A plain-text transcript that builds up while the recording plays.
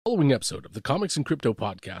The following episode of the Comics and Crypto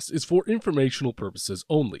podcast is for informational purposes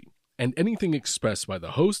only, and anything expressed by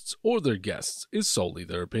the hosts or their guests is solely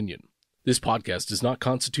their opinion. This podcast does not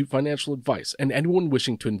constitute financial advice, and anyone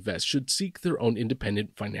wishing to invest should seek their own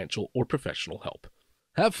independent financial or professional help.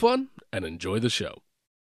 Have fun and enjoy the show.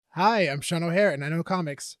 Hi, I'm Sean O'Hare, and I know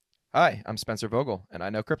comics. Hi, I'm Spencer Vogel, and I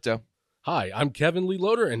know crypto. Hi, I'm Kevin Lee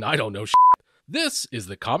Loader, and I don't know shit. This is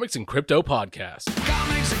the Comics and Crypto podcast.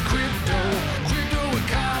 Comics and crypto, crypto and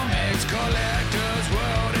comics, collector's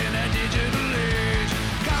world in a digital age.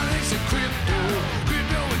 Comics and crypto,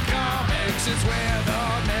 crypto and comics, it's where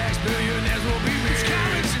the next billionaires will be rich. It's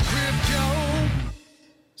comics and crypto.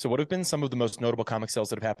 So what have been some of the most notable comic sales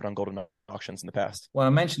that have happened on Golden auctions in the past? Well, I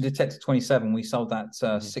mentioned Detective 27. We sold that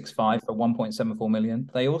 6.5 for 1.74 million.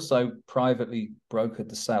 They also privately brokered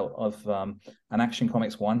the sale of an Action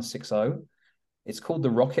Comics 160. It's called the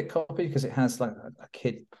Rocket copy because it has like a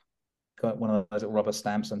kid got one of those little rubber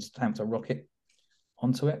stamps and stamped a rocket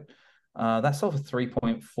onto it. That sold for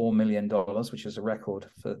 $3.4 million, which is a record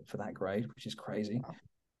for that grade, which is crazy.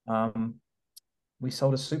 We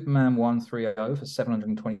sold a Superman 130 for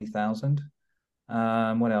 720,000.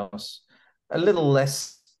 What else? A little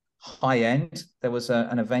less high end. There was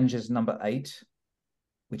an Avengers number 8,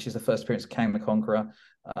 which is the first appearance of Kang the Conqueror,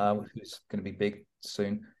 who's going to be big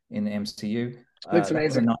soon in the MCU. Looks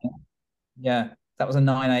amazing. That was a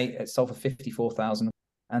 9.8. It sold for 54,000.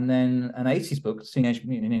 And then an 80s book, Teenage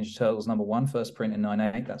Mutant Ninja Turtles number 1, first print in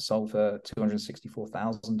 9.8. That sold for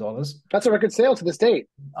 $264,000. That's a record sale to this date.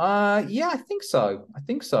 Yeah, I think so.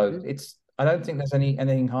 Mm-hmm. I don't think there's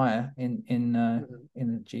anything higher in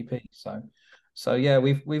the GP. So yeah,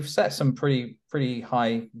 we've set some pretty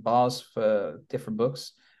high bars for different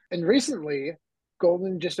books. And recently,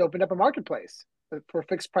 Golden just opened up a marketplace for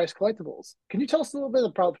fixed price collectibles. Can you tell us a little bit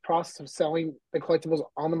about the process of selling the collectibles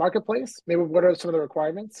on the marketplace? Maybe what are some of the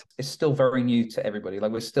requirements? It's still very new to everybody.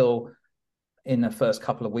 Like, we're still in the first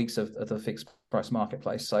couple of weeks of the fixed price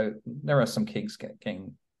marketplace. So there are some kinks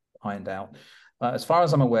getting ironed out. As far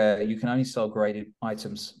as I'm aware, you can only sell graded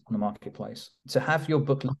items on the marketplace. To have your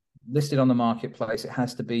book listed on the marketplace, it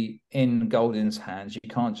has to be in Golden's hands. You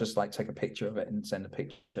can't just like take a picture of it and send a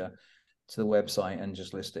picture to the website and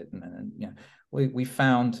just list it. And you know, we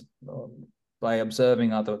found by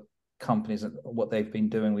observing other companies and what they've been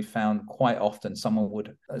doing, we found quite often someone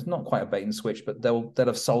would, it's not quite a bait and switch, but they'll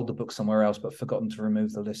have sold the book somewhere else but forgotten to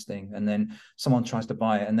remove the listing, and then someone tries to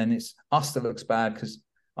buy it, and then it's us that looks bad because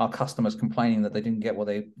our customers complaining that they didn't get what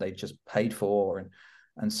they just paid for.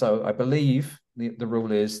 And so I believe the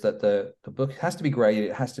rule is that the book has to be graded.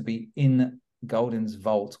 It has to be in Golden's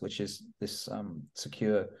vault, which is this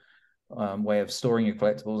secure way of storing your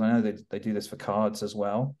collectibles. I know they do this for cards as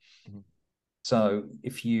well. Mm-hmm. So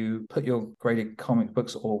if you put your graded comic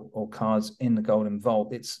books or cards in the Golden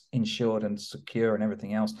vault, it's insured and secure and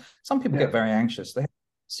everything else. Some people get very anxious. They have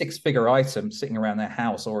 6-figure items sitting around their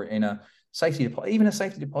house or in a safety deposit, even a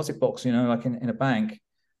safety deposit box, you know, like in a bank.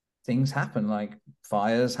 Things happen, like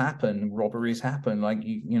fires happen, robberies happen, like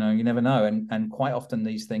you know, you never know. And quite often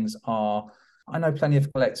these things are, I know plenty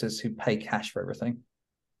of collectors who pay cash for everything.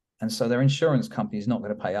 And so their insurance company is not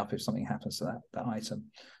going to pay up if something happens to that item.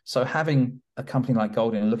 So having a company like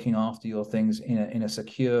Golden looking after your things in a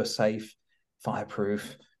secure, safe,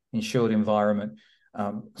 fireproof, insured environment.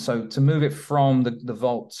 So to move it from the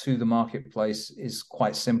vault to the marketplace is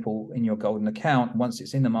quite simple in your Golden account. Once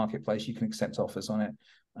it's in the marketplace, you can accept offers on it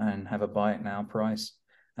and have a buy it now price.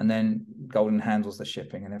 And then Golden handles the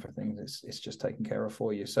shipping and everything. It's just taken care of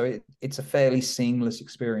for you. So it's a fairly seamless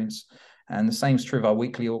experience. And the same is true of our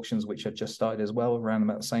weekly auctions, which have just started as well around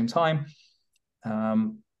about the same time.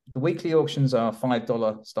 The weekly auctions are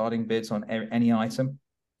 $5 starting bids on any item.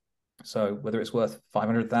 So whether it's worth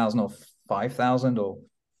 $500,000 or $5,000 or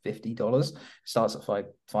 $50, it starts at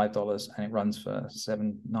 $5 and it runs for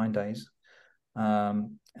 7-9 days.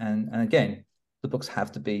 And again, the books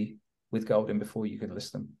have to be with Golden before you can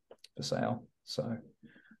list them for sale. So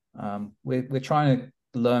we're trying to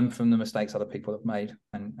learn from the mistakes other people have made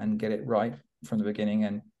and get it right from the beginning.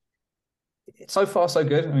 And so far, so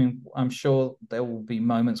good. I mean, I'm sure there will be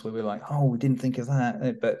moments where we're like, oh, we didn't think of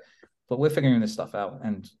that. But we're figuring this stuff out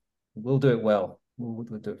and we'll do it well. We'll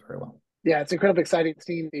do it very well. Yeah, it's incredibly exciting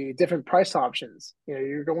seeing the different price options. You know,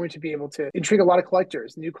 you're going to be able to intrigue a lot of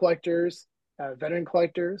collectors, new collectors, veteran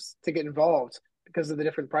collectors to get involved because of the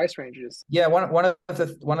different price ranges. Yeah, one of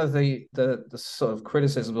the sort of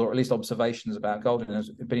criticisms or at least observations about Golden has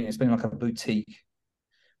been it's been like a boutique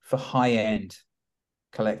for high end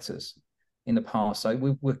collectors in the past. So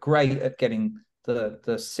we're great at getting the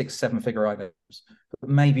 6-7 figure items, but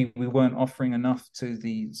maybe we weren't offering enough to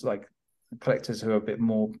these like collectors who are a bit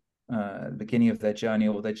more at the beginning of their journey,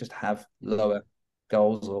 or they just have lower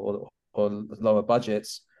goals or lower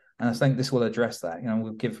budgets. And I think this will address that.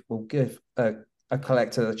 We'll give a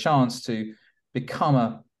collector a chance to become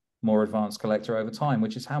a more advanced collector over time,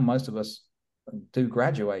 which is how most of us do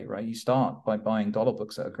graduate, right? You start by buying dollar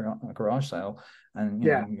books at a garage sale, and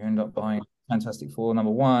you end up buying Fantastic Four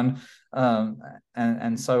 #1,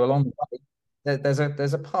 and so along the way,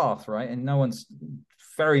 there's a path, right? And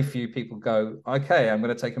very few people go, okay, I'm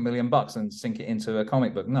going to take $1 million and sink it into a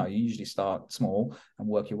comic book. No, you usually start small and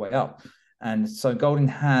work your way up. And so Goldin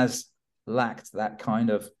has lacked that kind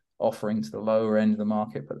of offering to the lower end of the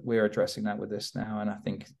market, but we're addressing that with this now. And I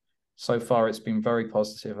think so far it's been very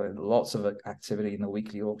positive. Lots of activity in the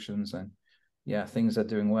weekly auctions, and things are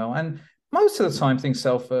doing well. And most of the time things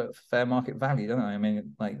sell for fair market value, don't they? I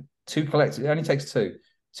mean, like two collectors, it only takes two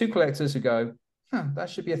collectors who go, that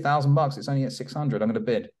should be $1,000. It's only at 600. I'm going to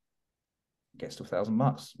bid. Gets to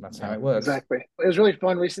 $1,000. That's how it works. Exactly. It was really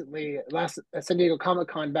fun recently. Last at San Diego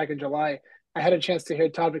Comic-Con back in July, I had a chance to hear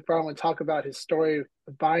Todd McFarlane talk about his story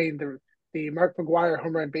of buying the Mark McGwire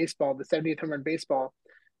home run baseball, the 70th home run baseball.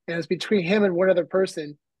 And it was between him and one other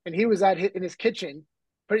person. And he was in his kitchen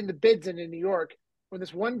putting the bids in New York when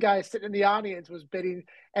this one guy sitting in the audience was bidding.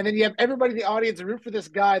 And then you have everybody in the audience root for this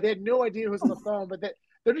guy. They had no idea who was on the phone, but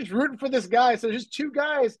they're just rooting for this guy. So there's just two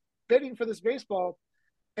guys bidding for this baseball.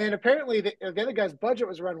 And apparently the other guy's budget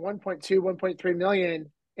was around 1.2, 1.3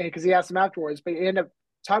 million. And because he asked him afterwards, but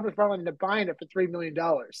Todd McFarlane ended up buying it for $3 million,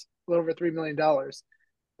 a little over $3 million.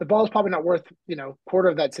 The ball's probably not worth, quarter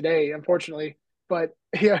of that today, unfortunately. But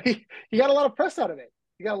he got a lot of press out of it.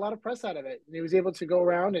 And he was able to go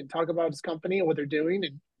around and talk about his company and what they're doing.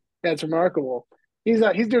 And that's remarkable. He's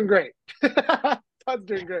doing great. Todd's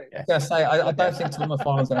doing great. I gotta say, I don't think Todd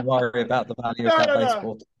McFarlane's going to worry about the value of that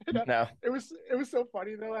baseball. No. It was so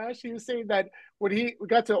funny though, Ash. He was saying that when we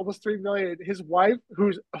got to almost 3 million, his wife,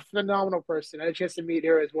 who's a phenomenal person, I had a chance to meet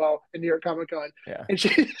her as well in New York Comic Con. Yeah. And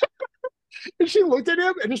she looked at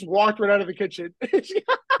him and just walked right out of the kitchen. That's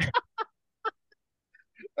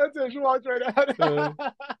it. She walked right out.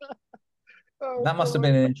 That must have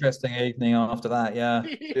been an interesting evening after that. Yeah.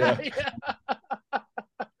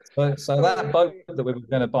 So that boat that we were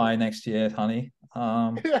going to buy next year, honey.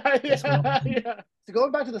 So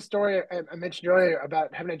going back to the story I mentioned earlier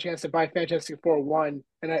about having a chance to buy Fantastic Four 1,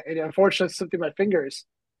 and unfortunately slipped through my fingers.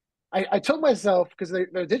 I told myself, because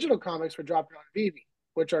their digital comics were dropping on Vivi,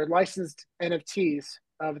 which are licensed NFTs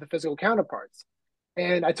of the physical counterparts.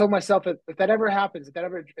 And I told myself if that ever happens, if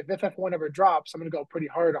FF1 ever drops, I'm going to go pretty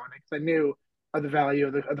hard on it because I knew of the value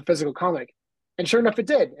of the physical comic. And sure enough, it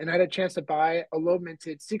did. And I had a chance to buy a low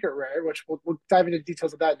minted secret rare, which we'll dive into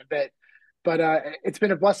details of that in a bit. But it's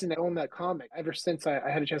been a blessing to own that comic ever since I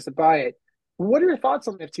had a chance to buy it. What are your thoughts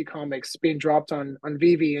on NFT comics being dropped on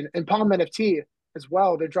Vivi and Palm NFT as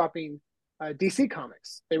well? They're dropping DC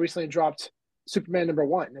comics. They recently dropped Superman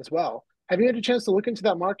 #1 as well. Have you had a chance to look into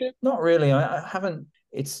that market? Not really. I haven't.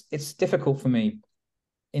 It's difficult for me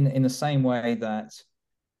in the same way that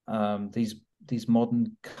these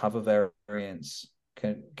modern cover variants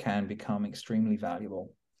can become extremely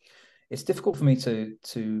valuable. It's difficult for me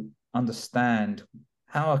to understand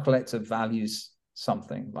how a collector values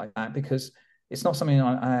something like that, because it's not something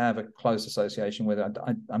I have a close association with.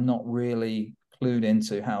 I'm not really clued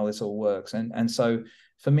into how this all works. And so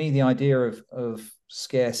for me, the idea of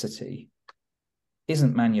scarcity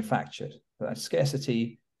isn't manufactured.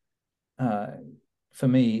 Scarcity for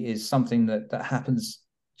me is something that happens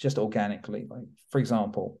just organically. Like, for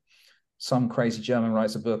example, some crazy German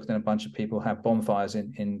writes a book, then a bunch of people have bonfires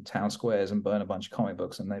in town squares and burn a bunch of comic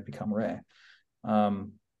books, and they become rare. I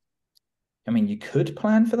mean, you could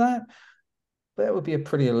plan for that, but it would be a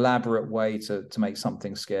pretty elaborate way to make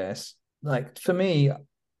something scarce. Like, for me,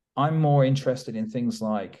 I'm more interested in things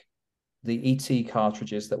like the ET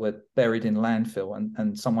cartridges that were buried in landfill,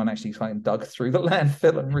 and someone actually dug through the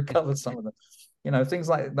landfill and recovered some of them. Things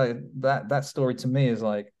like that story to me is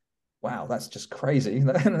like, wow, that's just crazy.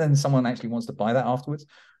 And then someone actually wants to buy that afterwards.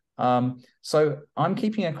 So I'm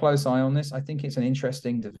keeping a close eye on this. I think it's an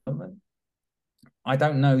interesting development. I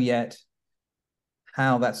don't know yet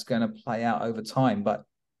how that's going to play out over time, but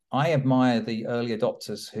I admire the early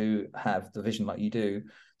adopters who have the vision like you do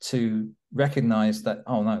to recognize that,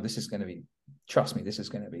 oh no, this is going to be, trust me, this is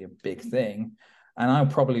going to be a big thing. And I'll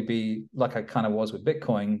probably be like I kind of was with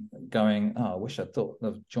Bitcoin, going, oh, I wish I'd thought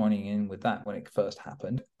of joining in with that when it first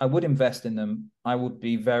happened. I would invest in them. I would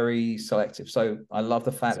be very selective. So I love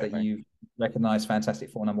the fact that you recognize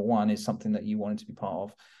Fantastic Four #1 is something that you wanted to be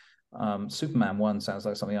part of. Superman 1 sounds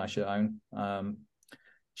like something I should own.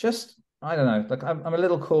 Just I don't know. Like I'm a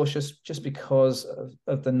little cautious just because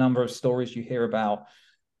of the number of stories you hear about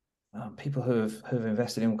people who've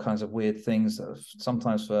invested in all kinds of weird things,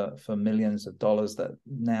 sometimes for millions of dollars that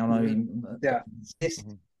now not even exist.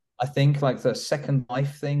 Mm-hmm. I think like the Second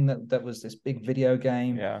Life thing that was this big video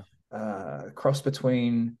game, cross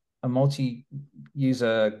between a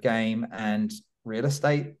multi-user game and real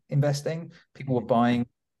estate investing. People were buying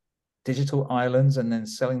digital islands and then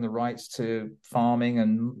selling the rights to farming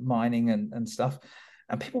and mining and stuff,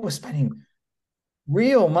 and people were spending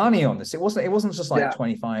real money on this. It wasn't just like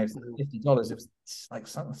 $25, $50. It was like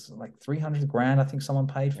something like 300 grand. I think someone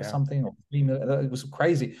paid for something, or 3 million. It was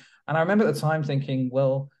crazy. And I remember at the time thinking,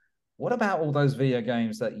 well, what about all those video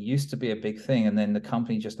games that used to be a big thing and then the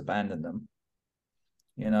company just abandoned them?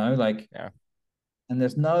 You know, like, and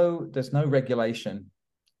there's no regulation.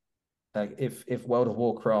 Like if World of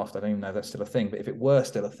Warcraft, I don't even know if that's still a thing, but if it were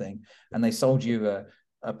still a thing and they sold you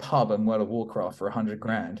a pub in World of Warcraft for 100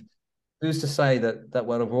 grand, who's to say that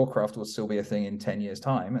World of Warcraft will still be a thing in 10 years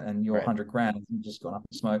time and your 100 grand has just gone up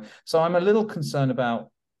in smoke? So I'm a little concerned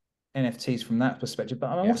about NFTs from that perspective, but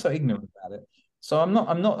I'm also ignorant about it. So I'm not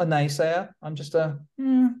a naysayer. I'm just a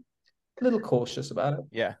little cautious about it.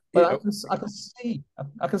 Yeah. But I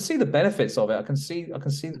can see the benefits of it. I can see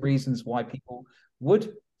the reasons why people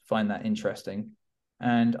would find that interesting.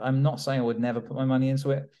 And I'm not saying I would never put my money into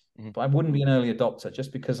it, but I wouldn't be an early adopter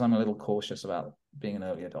just because I'm a little cautious about being an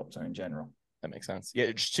early adopter in general. That makes sense.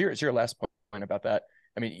 Yeah, just to your last point about that.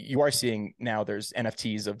 I mean, you are seeing now there's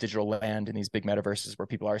NFTs of digital land in these big metaverses where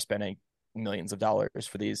people are spending millions of dollars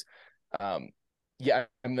for these. Yeah,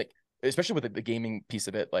 I'm like, especially with the gaming piece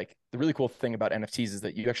of it, like the really cool thing about NFTs is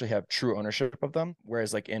that you actually have true ownership of them.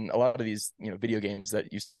 Whereas like in a lot of these, video games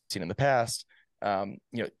that you've seen in the past,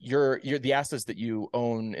 you're the assets that you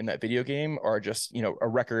own in that video game are just, a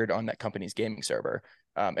record on that company's gaming server.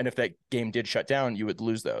 And if that game did shut down, you would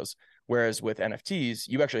lose those. Whereas with NFTs,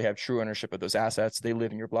 you actually have true ownership of those assets. They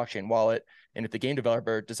live in your blockchain wallet. And if the game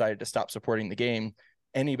developer decided to stop supporting the game,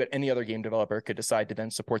 any other game developer could decide to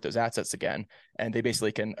then support those assets again. And they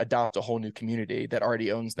basically can adopt a whole new community that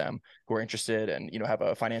already owns them, who are interested and, have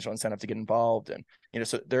a financial incentive to get involved. And,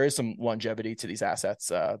 so there is some longevity to these assets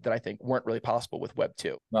that I think weren't really possible with Web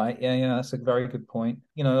 2. Right. Yeah. That's a very good point.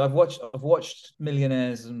 I've watched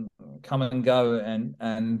millionaires and come and go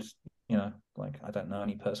and, like, I don't know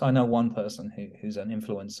any person. I know one person who's an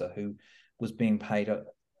influencer who was being paid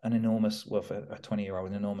an enormous, for a 20-year-old,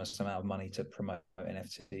 an enormous amount of money to promote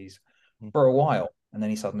NFTs for a while, and then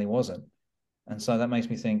he suddenly wasn't. And so that makes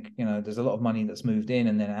me think, there's a lot of money that's moved in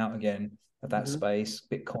and then out again of that space,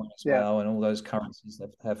 Bitcoin as well, and all those currencies that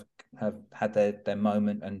have had their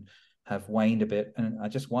moment and have waned a bit. And I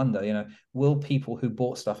just wonder, will people who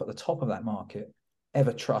bought stuff at the top of that market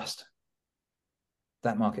ever trust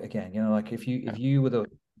that market again? Like if you were the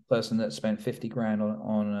person that spent 50 grand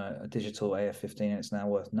on a digital AF-15 and it's now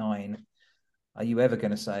worth 9, are you ever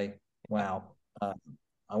going to say, wow,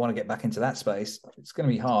 I want to get back into that space? It's going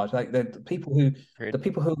to be hard. Like the people who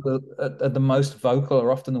are the most vocal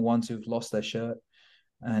are often the ones who've lost their shirt.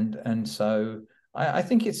 And so I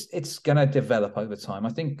think it's going to develop over time. I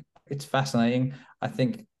think it's fascinating. I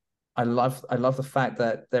think I love the fact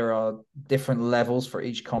that there are different levels for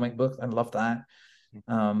each comic book. I love that.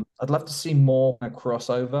 I'd love to see more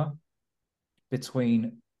crossover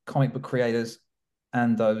between comic book creators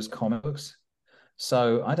and those comic books.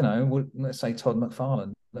 So I don't know, let's say Todd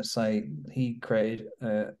McFarlane, let's say he created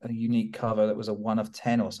a unique cover that was a 1 of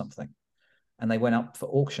 10 or something, and they went up for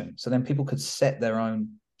auction. So then people could set their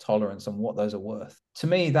own tolerance on what those are worth. To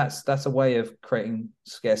me, that's a way of creating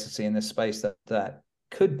scarcity in this space that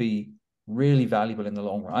could be really valuable in the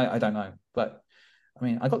long run. I don't know, but I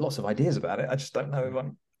mean, I got lots of ideas about it. I just don't know if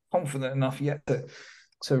I'm confident enough yet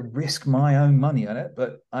to risk my own money on it.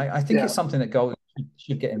 But I think it's something that Gold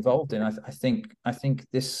should get involved in. I think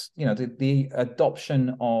this, the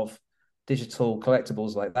adoption of digital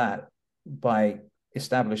collectibles like that by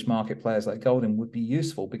established market players like Goldin would be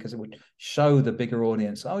useful, because it would show the bigger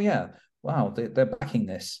audience, oh yeah, wow, they're backing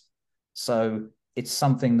this. So it's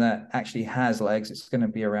something that actually has legs. It's going to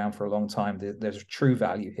be around for a long time. There's true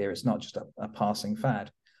value here. It's not just a passing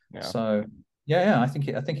fad. Yeah. So I think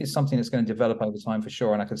it's something that's going to develop over time for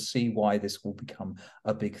sure. And I can see why this will become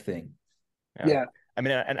a big thing. Yeah. I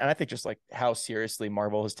mean, and I think just like how seriously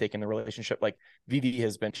Marvel has taken the relationship. Like VV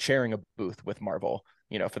has been sharing a booth with Marvel,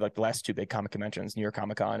 for like the last 2 big comic conventions, New York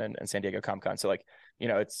Comic Con and San Diego Comic Con. So like,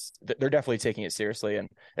 they're definitely taking it seriously. And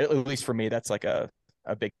at least for me, that's like a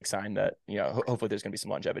big sign that, hopefully there's going to be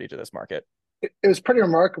some longevity to this market. it was pretty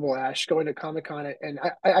remarkable, Ash, going to Comic Con, and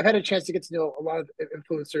I've had a chance to get to know a lot of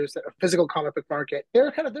influencers that are physical comic book market.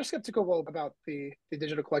 They're skeptical about the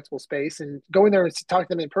digital collectible space, and going there and talking to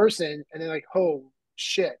them in person, and they're like, "Oh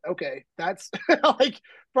shit, okay, that's like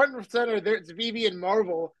front and center. There's VV and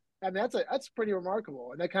Marvel, and that's pretty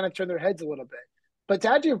remarkable." And they kind of turn their heads a little bit. But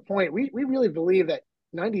to add to your point, we really believe that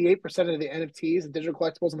 98% of the NFTs and digital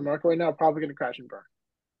collectibles in the market right now are probably going to crash and burn.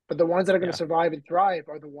 But the ones that are going to survive and thrive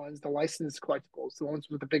are the licensed collectibles, the ones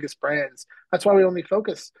with the biggest brands. That's why we only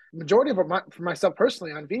focus majority of for myself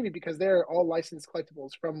personally on Vivi, because they're all licensed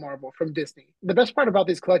collectibles from Marvel, from Disney. The best part about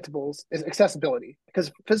these collectibles is accessibility,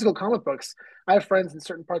 because physical comic books, I have friends in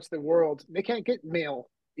certain parts of the world, they can't get mail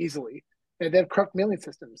easily. They have corrupt mailing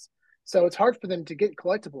systems. So it's hard for them to get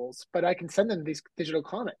collectibles, but I can send them these digital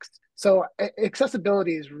comics. So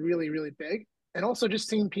accessibility is really, really big. And also just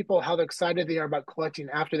seeing people, how excited they are about collecting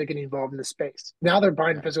after they get involved in the space. Now they're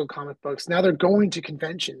buying physical comic books. Now they're going to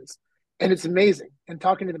conventions. And it's amazing. And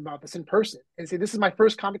talking to them about this in person and say, this is my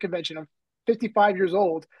first comic convention. I'm 55 years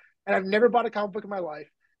old and I've never bought a comic book in my life.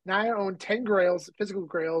 Now I own 10 grails, physical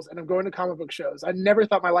grails, and I'm going to comic book shows. I never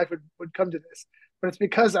thought my life would come to this, but it's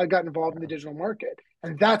because I got involved in the digital market.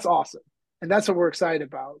 And that's awesome. And that's what we're excited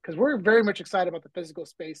about, because we're very much excited about the physical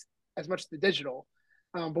space as much as the digital.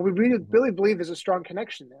 But we really believe there's a strong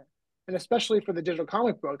connection there. And especially for the digital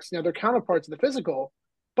comic books, they're counterparts of the physical.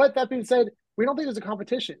 But that being said, we don't think there's a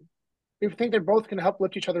competition. We think they're both going to help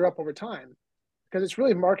lift each other up over time, because it's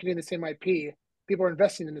really marketing the same IP. People are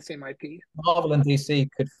investing in the same IP. Marvel and DC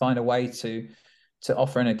could find a way to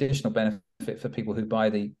offer an additional benefit for people who buy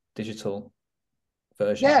the digital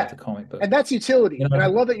version of the comic book. And that's utility. And I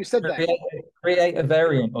love that you said that. Create a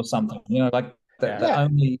variant or something, like that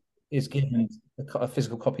only is given, a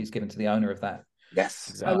physical copy is given to the owner of that. Yes,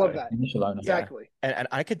 exactly. I love that. Initial owner. Exactly. Yeah. And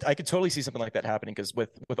I could totally see something like that happening, because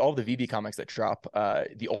with all the VB comics that drop,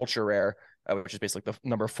 the ultra rare, which is basically the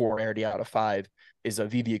number 4 rarity out of 5, is a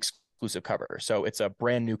VB exclusive cover. So it's a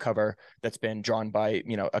brand new cover that's been drawn by,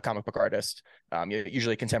 a comic book artist,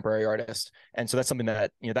 usually a contemporary artist. And so that's something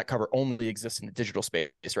that, that cover only exists in the digital space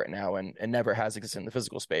right now and never has existed in the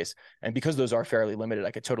physical space. And because those are fairly limited,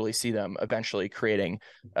 I could totally see them eventually creating,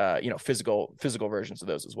 physical versions of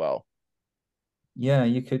those as well. Yeah,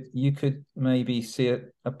 you could maybe see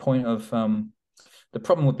a point of, the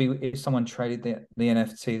problem would be if someone traded the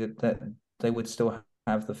NFT that they would still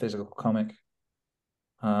have the physical comic.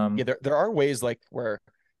 There are ways where,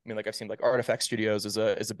 I've seen Artifact Studios is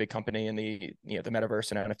a big company in the the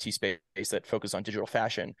metaverse and NFT space that focus on digital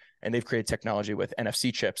fashion, and they've created technology with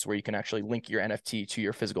NFC chips where you can actually link your NFT to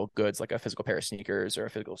your physical goods, like a physical pair of sneakers or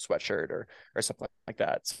a physical sweatshirt or something like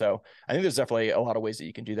that. So I think there's definitely a lot of ways that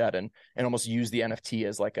you can do that and almost use the NFT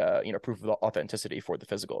as a proof of authenticity for the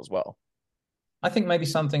physical as well. I think maybe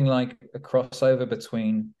something like a crossover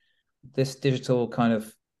between this digital kind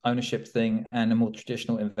of ownership thing and a more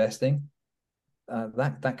traditional investing,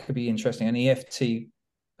 that could be interesting. An EFT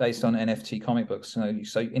based on NFT comic books.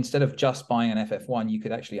 So instead of just buying an FF1, you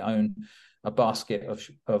could actually own a basket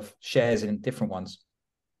of shares in different ones.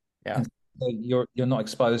 Yeah, and so you're not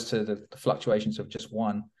exposed to the fluctuations of just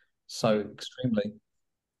one so extremely.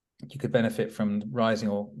 You could benefit from rising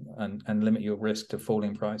and limit your risk to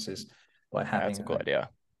falling prices by having. That's a good idea.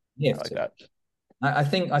 Yeah, I like that. I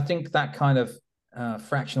think that kind of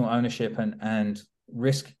fractional ownership and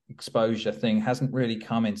risk exposure thing hasn't really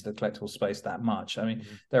come into the collectible space that much.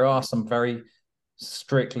 There are some very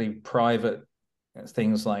strictly private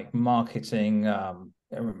things like marketing,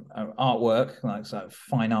 artwork, like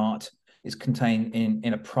fine art is contained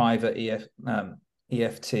in a private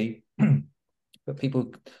EFT. But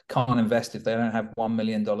people can't invest if they don't have $1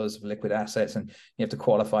 million of liquid assets, and you have to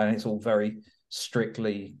qualify, and it's all very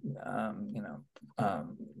strictly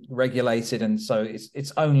regulated, and so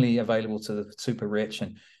it's only available to the super rich,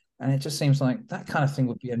 and it just seems like that kind of thing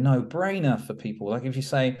would be a no-brainer for people. Like if you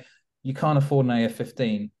say you can't afford an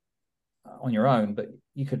AF-15 on your own, but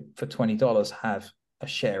you could for $20 have a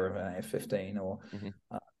share of an AF-15 or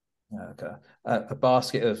a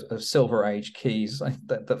basket of Silver Age keys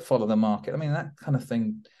that follow the market. That kind of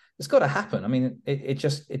thing, it's got to happen. I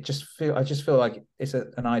just feel like it's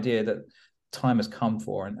an idea that time has come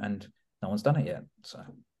for, and no one's done it yet. So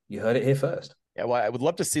you heard it here first. Yeah, well, I would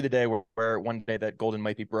love to see the day where one day that Golden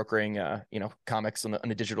might be brokering, comics in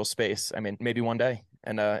the digital space. Maybe one day,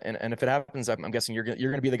 and if it happens, I'm guessing you're going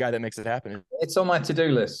to be the guy that makes it happen. It's on my to-do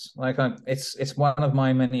list. It's one of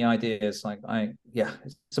my many ideas.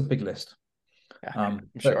 It's a big list. Yeah,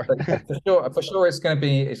 sure. But for sure, it's going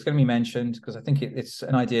to be mentioned, because I think it's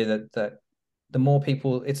an idea that the more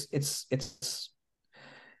people, it's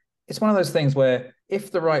it's one of those things where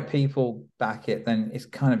if the right people back it, then it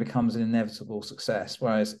kind of becomes an inevitable success.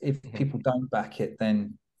 Whereas if people don't back it,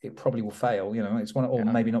 then it probably will fail. You know, it's one, or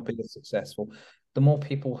maybe not be as successful. The more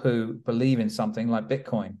people who believe in something like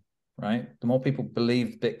Bitcoin, right? The more people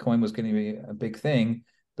believed Bitcoin was going to be a big thing,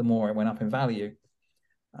 the more it went up in value.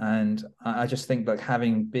 And I just think that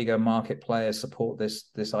having bigger market players support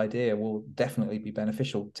this idea will definitely be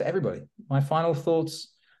beneficial to everybody. My final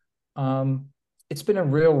thoughts. It's been a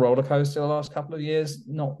real roller coaster the last couple of years.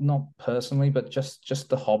 Not personally, but just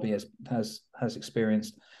the hobby has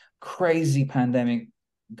experienced crazy pandemic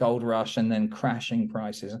gold rush and then crashing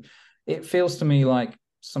prices. It feels to me like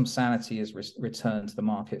some sanity has returned to the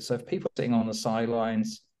market. So if people are sitting on the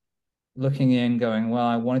sidelines, looking in, going, well,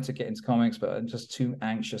 I wanted to get into comics, but I'm just too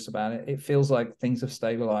anxious about it. It feels like things have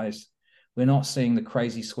stabilized. We're not seeing the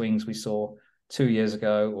crazy swings we saw 2 years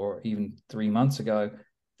ago or even 3 months ago.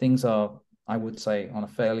 Things are, I would say, on a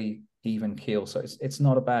fairly even keel. So it's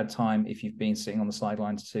not a bad time if you've been sitting on the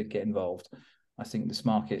sidelines to get involved. I think this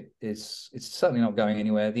market it's certainly not going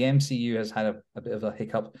anywhere. The MCU has had a bit of a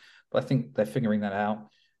hiccup, but I think they're figuring that out.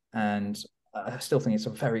 And I still think it's a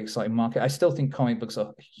very exciting market. I still think comic books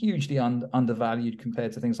are hugely undervalued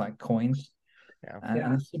compared to things like coins.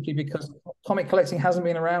 And simply because comic collecting hasn't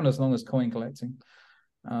been around as long as coin collecting.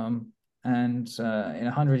 And in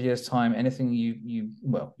 100 years' time, anything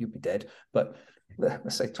you'll be dead, but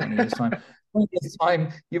let's say 20 years' time, 20 years'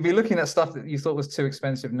 time, you'll be looking at stuff that you thought was too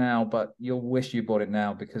expensive now, but you'll wish you bought it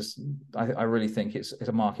now, because I really think it's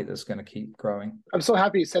a market that's going to keep growing. I'm so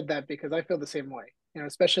happy you said that, because I feel the same way. You know,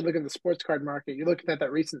 especially looking at the sports card market. You're looking at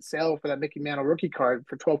that recent sale for that Mickey Mantle rookie card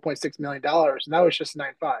for $12.6 million, and that was just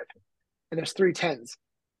 9.5, and there's 3 10s.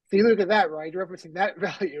 So you look at that, right? You're referencing that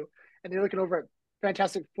value, and you're looking over at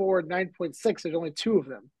Fantastic Four 9.6. There's only 2 of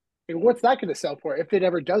them. I mean, what's that going to sell for if it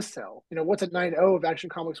ever does sell? You know, what's a 9.0 of Action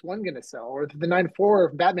Comics 1 going to sell, or the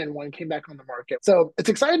 9.4 of Batman 1 came back on the market? So it's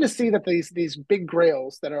exciting to see that these big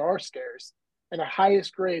grails that are scarce and the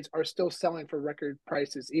highest grades are still selling for record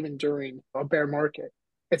prices even during a bear market.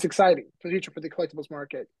 It's exciting for the future for the collectibles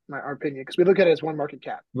market, in our opinion, because we look at it as one market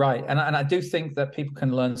cap. Right, and I do think that people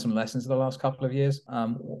can learn some lessons in the last couple of years.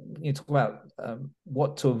 You talk about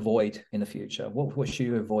what to avoid in the future. What should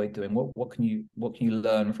you avoid doing? What can you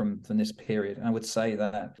learn from this period? And I would say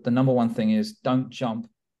that the number one thing is, don't jump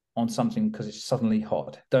on something because it's suddenly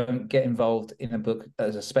hot. Don't get involved in a book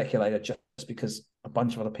as a speculator just because a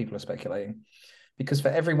bunch of other people are speculating. Because for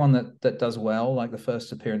everyone that does well, like the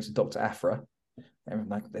first appearance of Dr. Aphra,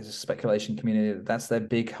 like there's a speculation community that's their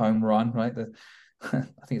big home run, right? I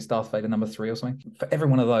think it's Darth Vader #3 or something. For every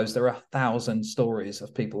one of those, there are 1,000 stories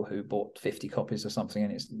of people who bought 50 copies of something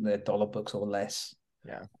and it's their dollar books or less.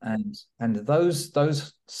 Yeah. And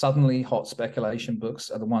those suddenly hot speculation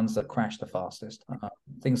books are the ones that crash the fastest.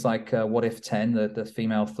 Things like What If 10, the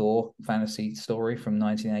female Thor fantasy story from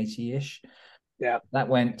 1980-ish. Yeah, that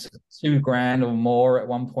went $2,000 or more at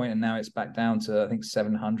one point, and now it's back down to I think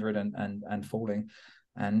 700 and falling,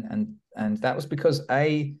 and that was because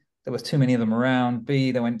A, there was too many of them around, B,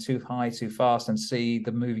 they went too high too fast, and C,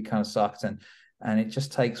 the movie kind of sucked, and it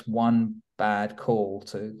just takes one bad call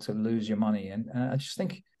to lose your money, and I just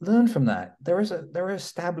think learn from that. There are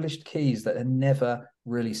established keys that never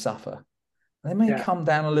really suffer. They may come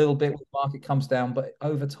down a little bit when the market comes down, but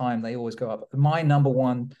over time they always go up. My number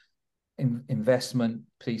one investment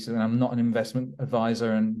pieces, and I'm not an investment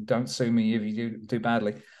advisor, and don't sue me if you do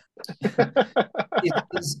badly,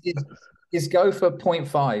 is go for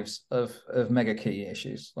 0.5s of mega key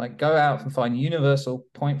issues. Like, go out and find universal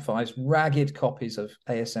 0.5s, ragged copies of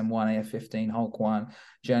ASM1, AF15, Hulk 1,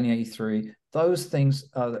 Journey 83. Those things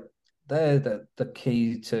they're the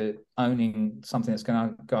key to owning something that's going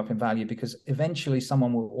to go up in value, because eventually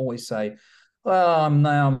someone will always say, well,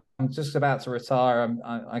 I'm just about to retire.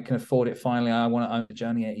 I can afford it finally. I want to own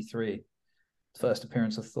Journey 83, first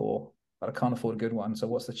appearance of Thor, but I can't afford a good one. So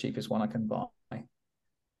what's the cheapest one I can buy?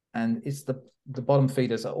 And it's the bottom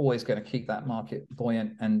feeders are always going to keep that market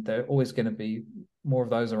buoyant, and there are always going to be more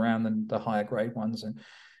of those around than the higher grade ones. And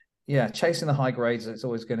yeah, chasing the high grades, it's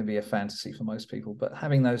always going to be a fantasy for most people. But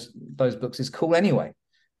having those books is cool anyway.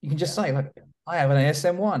 You can just say, like, I have an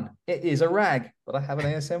ASM1. It is a rag, but I have an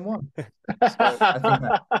ASM1. So I think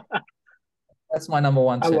that's my number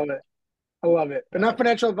one tip. I love it. But not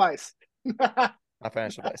financial advice. Not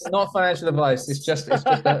financial advice. Not financial advice. It's just a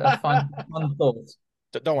fun thought.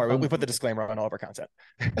 Don't worry, we put the disclaimer on all of our content.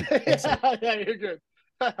 Yeah, you're good.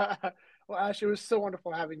 Well, Ash, it was so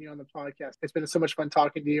wonderful having you on the podcast. It's been so much fun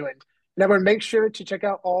talking to you. And everyone, make sure to check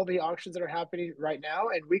out all the auctions that are happening right now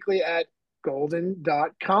and weekly at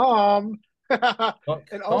golden.com.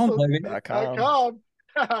 And also .com.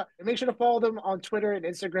 And make sure to follow them on Twitter and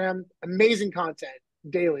Instagram. Amazing content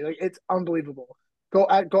daily. Like, it's unbelievable. Go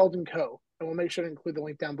at Golden Co. And we'll make sure to include the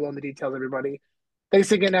link down below in the details, everybody.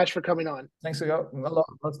 Thanks again, Ash, for coming on. Thanks a lot.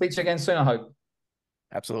 I'll speak to you again soon, I hope.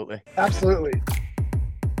 Absolutely. Absolutely.